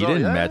didn't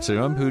mention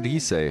him. Who'd he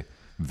say?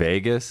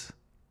 Vegas,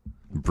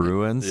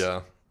 Bruins.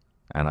 Yeah.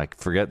 And I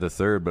forget the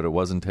third, but it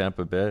wasn't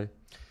Tampa Bay.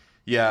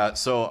 Yeah,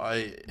 so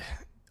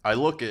I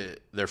look at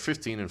they're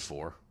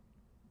 15-4.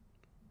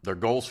 Their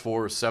goals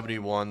for is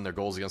 71. Their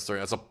goals against 30.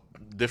 That's a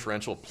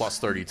differential of plus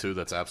 32.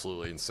 That's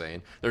absolutely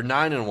insane. They're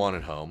 9-1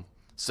 at home,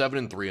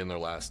 7-3 in their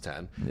last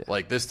 10.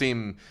 Yeah. This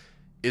team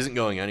isn't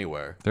going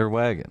anywhere. They're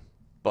wagging,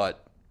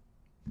 but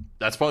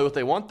that's probably what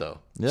they want, though.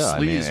 Yeah,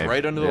 Sleaze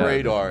right under the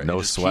radar.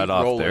 No sweat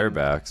off their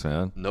backs,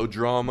 man. No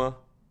drama.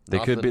 They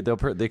could be.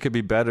 They could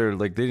be better.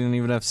 They didn't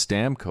even have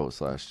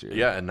Stamkos last year.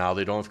 Yeah, and now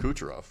they don't have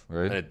Kucherov.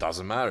 Right. And it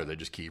doesn't matter. They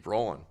just keep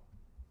rolling.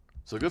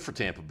 So good for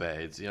Tampa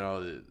Bay. It's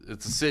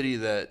it's a city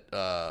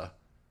that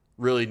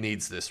really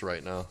needs this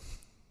right now.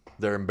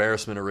 Their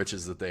embarrassment of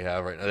riches that they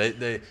have right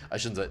now. I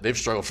shouldn't say they've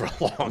struggled for a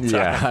long time.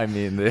 Yeah, I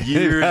mean,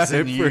 years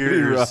and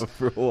years rough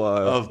for a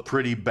while. of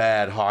pretty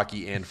bad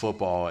hockey and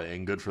football,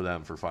 and good for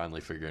them for finally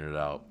figuring it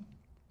out.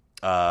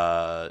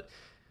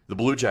 The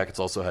Blue Jackets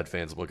also had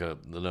fans. I'm looking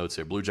at the notes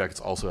here. Blue Jackets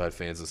also had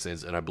fans in the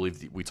stands, and I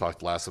believe we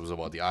talked last episode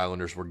about the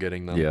Islanders were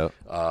getting them. Yeah,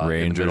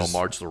 Rangers. In the middle of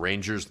March. The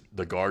Rangers,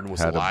 the Garden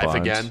was Had a alive bunch.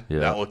 again. Yeah.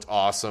 That looked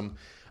awesome.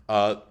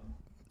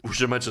 We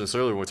should have mentioned this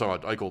earlier when we were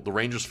talking about Eichel. The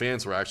Rangers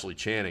fans were actually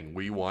chanting,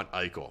 "We want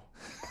Eichel,"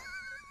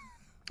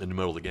 in the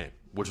middle of the game,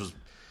 which was,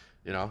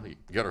 you got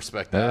to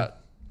respect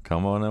that.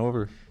 Come on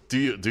over. Do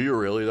you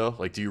really though?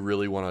 Like, do you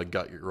really want to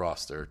gut your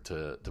roster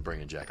to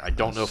bring in Jack? I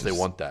don't know if they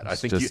want that. I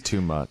think just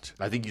too much.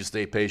 I think you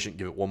stay patient,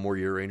 give it one more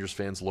year, Rangers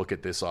fans. Look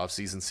at this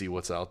offseason, see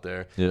what's out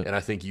there, and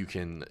I think you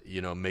can,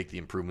 make the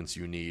improvements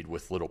you need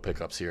with little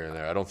pickups here and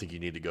there. I don't think you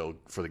need to go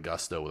for the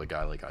gusto with a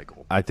guy like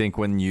Eichel. I think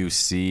when you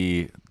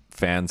see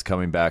fans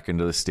coming back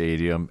into the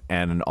stadium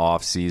and an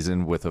off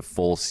season with a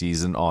full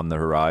season on the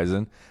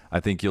horizon, I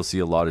think you'll see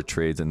a lot of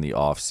trades in the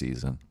off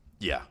season.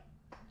 Yeah.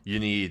 You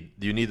need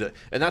that,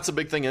 and that's a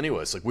big thing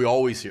anyways. Like, we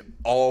always hear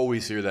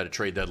that at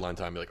trade deadline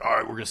time. You're like, all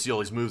right, we're gonna see all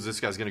these moves. This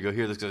guy's gonna go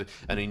here. This guy,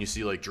 and then you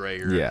see like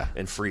Drager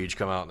and Friedge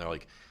come out, and they're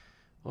like,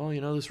 well,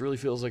 this really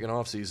feels like an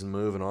off-season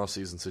move, an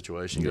off-season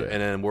situation. Yeah.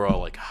 And then we're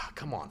all like,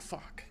 come on,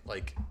 fuck,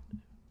 like,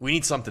 we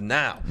need something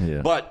now.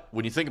 Yeah. But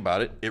when you think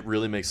about it, it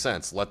really makes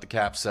sense. Let the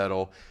cap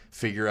settle,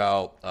 figure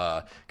out,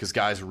 because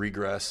guys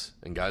regress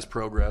and guys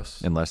progress.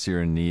 Unless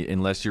you're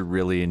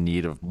really in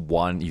need of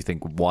one, you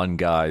think one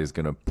guy is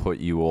going to put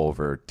you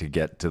over to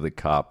get to the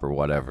cup or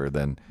whatever,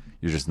 then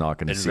you're just not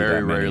going to see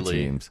that many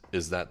teams.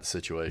 Is that the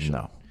situation?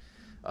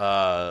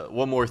 No.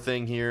 One more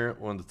thing here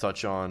I wanted to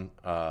touch on.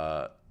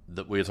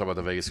 That we had talked about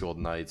the Vegas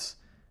Golden Knights,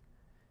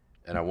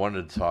 and I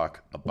wanted to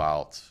talk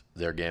about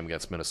their game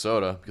against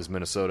Minnesota because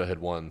Minnesota had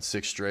won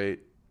 6 straight.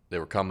 They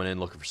were coming in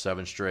looking for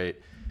 7 straight.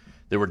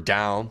 They were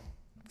down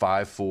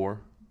 5-4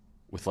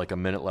 with like a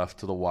minute left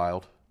to the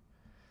Wild.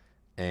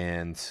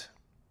 And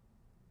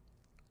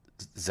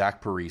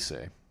Zach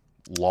Parise,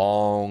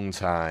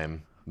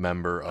 longtime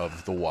member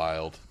of the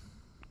Wild,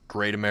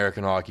 great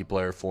American hockey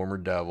player, former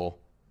Devil,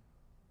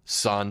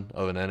 son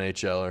of an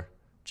NHLer,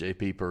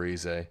 JP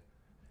Parise.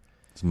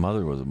 His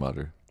mother was a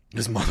mother.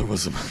 His mother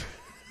was a mother.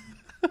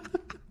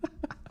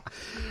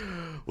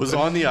 Was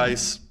on the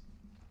ice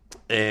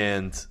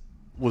and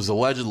was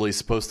allegedly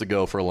supposed to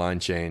go for a line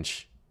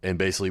change and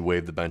basically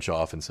waved the bench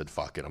off and said,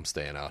 fuck it, I'm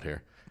staying out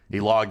here.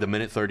 He logged a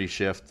minute 30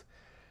 shift,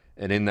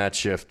 and in that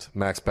shift,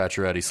 Max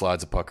Pacioretty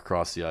slides a puck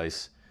across the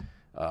ice.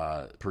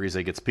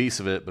 Parise gets a piece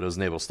of it, but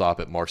wasn't able to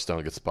stop it. Mark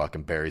Stone gets the puck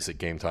and buries it,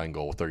 game-tying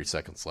goal with 30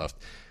 seconds left.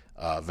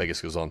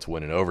 Vegas goes on to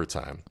win in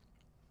overtime.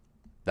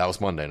 That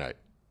was Monday night.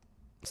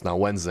 It's now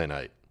Wednesday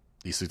night.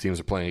 These two teams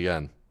are playing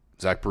again.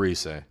 Zach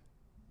Parise,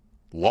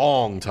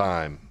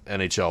 long-time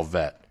NHL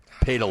vet,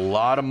 paid a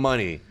lot of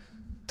money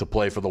to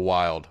play for the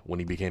Wild when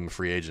he became a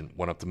free agent,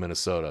 went up to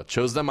Minnesota.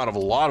 Chose them out of a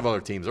lot of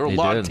other teams. There were a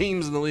lot of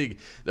teams in the league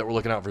that were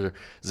looking out for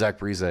Zach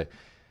Parise.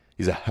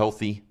 He's a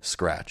healthy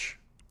scratch.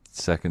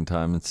 Second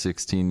time in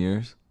 16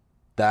 years.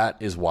 That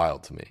is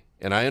wild to me.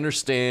 And I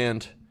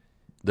understand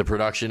the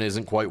production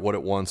isn't quite what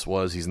it once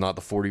was. He's not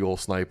the 40-goal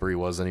sniper he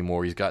was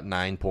anymore. He's got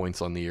 9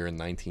 points on the year in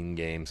 19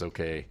 games.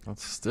 Okay.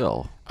 That's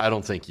still. I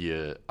don't think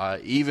you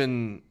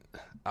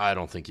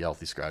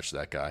healthy scratch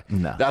that guy.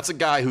 No. That's a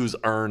guy who's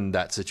earned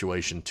that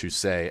situation to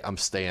say, I'm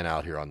staying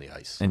out here on the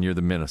ice. And you're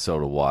the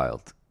Minnesota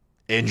Wild.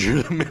 And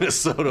you're the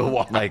Minnesota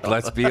Wild. Like,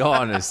 let's be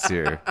honest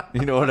here.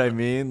 You know what I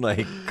mean?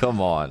 Like,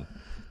 come on.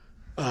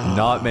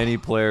 Not many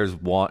players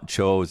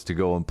chose to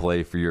go and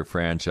play for your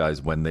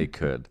franchise when they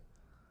could.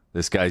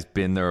 This guy's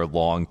been there a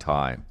long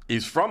time.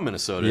 He's from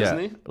Minnesota, isn't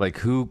he? Like,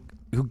 who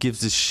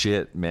gives a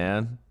shit,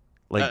 man?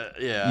 Like,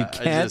 you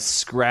can't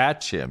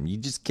scratch him. You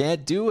just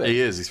can't do it. He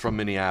is. He's from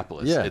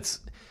Minneapolis.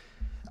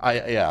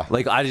 Yeah.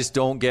 Like, I just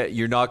don't get.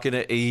 You're not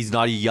gonna. He's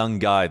not a young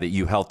guy that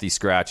you healthy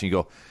scratch and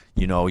you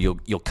go.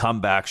 You'll come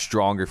back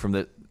stronger from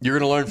the. You're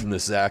gonna learn from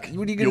this, Zach.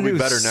 What are you gonna do? Be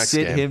better next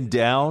game. Sit him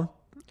down.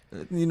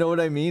 You know what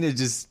I mean? It's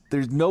just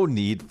there's no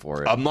need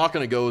for it. I'm not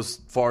gonna go as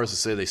far as to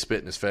say they spit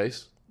in his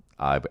face.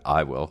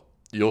 I will.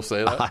 You'll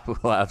say that? I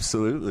will,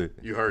 absolutely.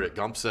 You heard it.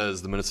 Gump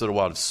says the Minnesota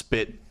Wild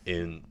spit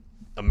in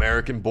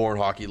American-born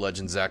hockey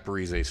legend Zach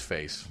Parise's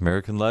face.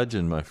 American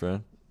legend, my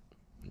friend.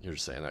 You're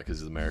just saying that because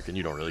he's American.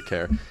 You don't really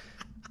care.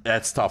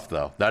 That's tough,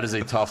 though. That is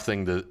a tough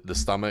thing to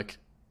stomach,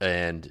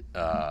 and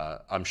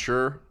I'm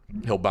sure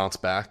he'll bounce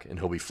back and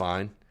he'll be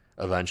fine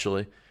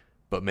eventually.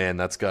 But, man,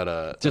 that's got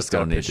to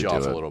piss you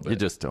off a little bit. You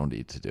just don't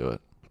need to do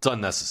it. It's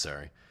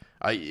unnecessary.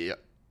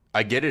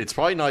 I get it. It's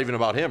probably not even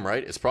about him,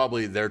 right? It's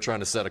probably they're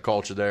trying to set a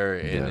culture there,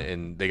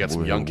 and they got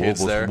some young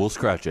kids there. We'll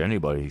scratch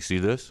anybody. See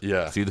this?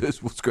 Yeah. See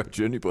this? We'll scratch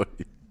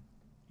anybody.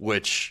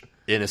 Which,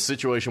 in a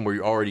situation where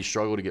you already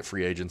struggle to get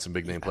free agents and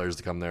big-name players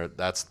to come there,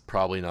 that's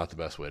probably not the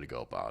best way to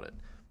go about it.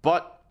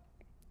 But,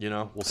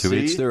 we'll see. To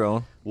each their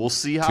own. We'll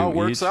see how it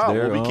works out.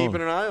 We'll be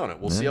keeping an eye on it.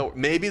 We'll see how.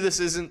 Maybe this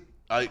isn't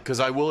because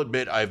I will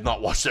admit I have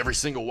not watched every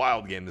single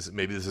Wild game.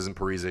 Maybe this isn't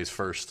Parise's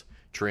first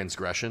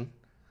transgression,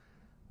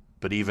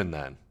 but even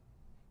then,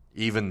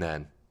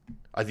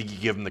 I think you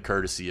give him the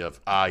courtesy of,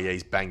 yeah,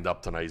 he's banged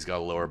up tonight. He's got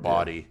a lower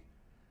body. Yeah.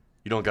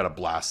 You don't got to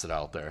blast it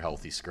out there.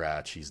 Healthy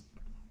scratch.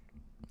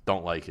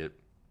 Don't like it.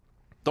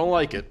 Don't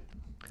like it.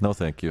 No,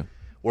 thank you.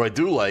 What I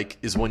do like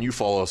is when you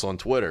follow us on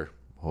Twitter.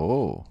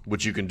 Oh.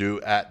 Which you can do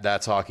at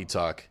That's Hockey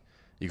Talk.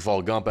 You can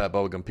follow Gump at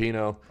Bubba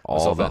Gumpino.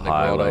 All the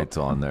highlights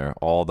on there.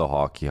 All the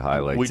hockey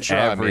highlights. We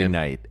try, every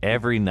night.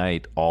 Every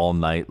night, all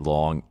night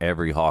long.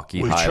 Every hockey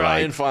highlight. We try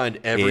and find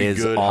every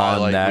good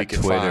highlight we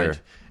can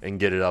find and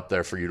get it up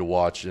there for you to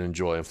watch and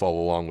enjoy and follow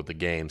along with the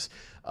games.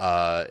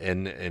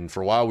 And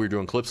for a while we were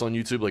doing clips on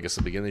YouTube, like I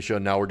said at the beginning of the show.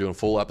 Now we're doing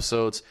full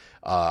episodes.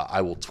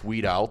 I will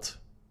tweet out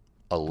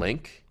a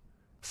link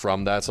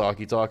from That's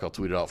Hockey Talk. I'll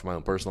tweet it out from my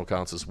own personal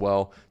accounts as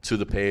well to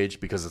the page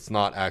because it's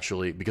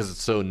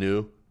so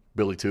new.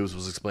 Billy Tubes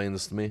was explaining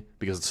this to me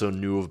because it's so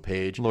new of a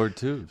page. Lord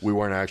Tubes. We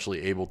weren't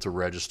actually able to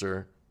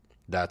register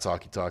That's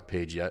Hockey Talk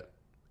page yet.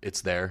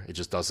 It's there. It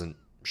just doesn't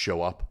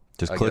show up.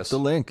 Just click the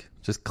link.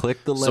 Just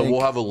click the link. So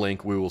we'll have a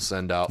link we will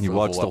send out. You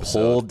watch the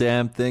whole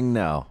damn thing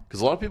now.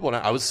 Because a lot of people,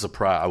 I was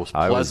surprised. I was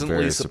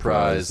pleasantly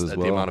surprised at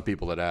the amount of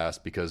people that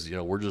asked because,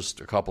 we're just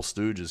a couple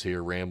stooges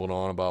here rambling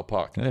on about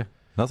puck. Hey,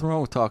 nothing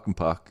wrong with talking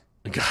puck.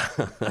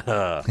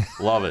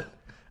 Love it.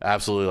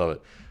 Absolutely love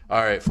it.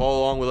 All right. Follow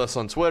along with us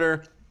on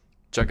Twitter.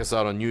 Check us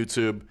out on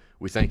YouTube.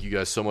 We thank you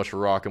guys so much for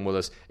rocking with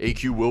us.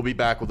 AQ will be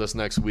back with us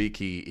next week.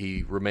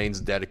 He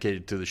remains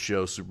dedicated to the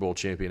show, Super Bowl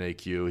champion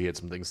AQ. He had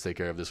some things to take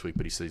care of this week,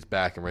 but he said he's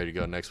back and ready to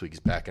go next week. He's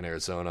back in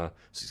Arizona,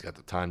 so he's got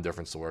the time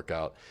difference to work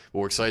out. But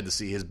we're excited to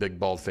see his big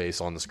bald face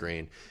on the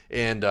screen.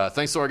 And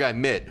thanks to our guy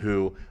Mitt,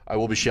 who I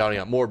will be shouting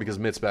out more because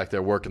Mitt's back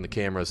there working the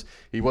cameras.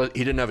 He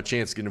didn't have a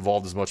chance to get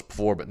involved as much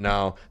before, but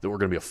now that we're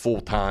going to be a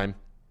full-time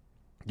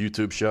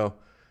YouTube show,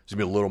 there's going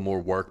to be a little more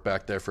work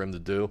back there for him to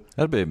do.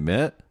 That'd be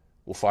Mitt.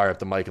 We'll fire up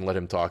the mic and let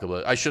him talk a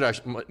little. I should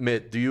actually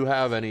admit, do you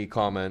have any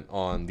comment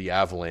on the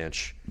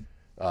Avalanche,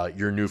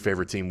 your new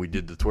favorite team? We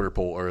did the Twitter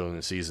poll earlier in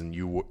the season.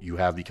 You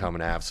have become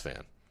an Avs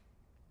fan.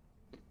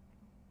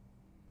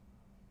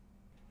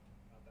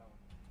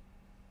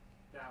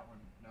 That one.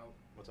 No.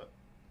 What's up?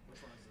 Which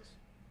one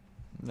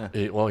is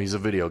this? Well, he's a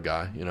video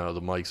guy.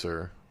 The mics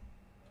are.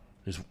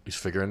 He's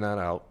figuring that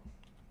out.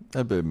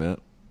 That'd be Mitt.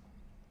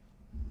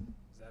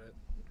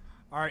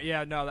 All right,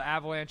 yeah, no, the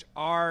Avalanche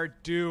are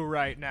due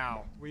right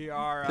now. We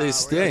are. They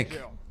stink.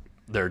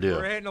 They're due.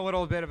 We're hitting a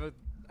little bit of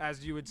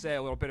as you would say,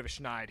 a little bit of a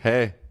schneid.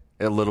 Hey,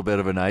 a little bit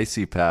of an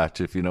icy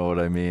patch, if you know what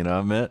I mean,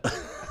 huh, Mitt?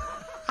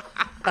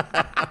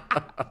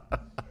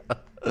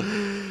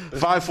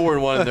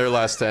 5-4-1 in their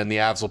last 10. The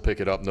Avs will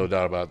pick it up, no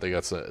doubt about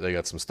it. They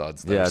got some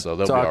studs there, so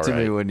they'll be all right. Talk to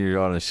me when you're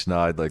on a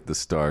schneid like the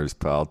Stars,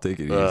 pal. Take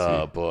it easy.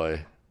 Oh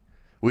boy.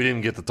 We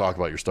didn't get to talk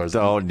about your stars.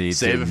 Don't need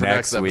Save to it for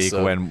next week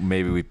episode. when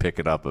maybe we pick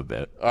it up a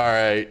bit. All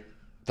right.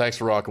 Thanks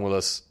for rocking with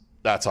us.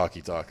 That's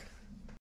Hockey Talk.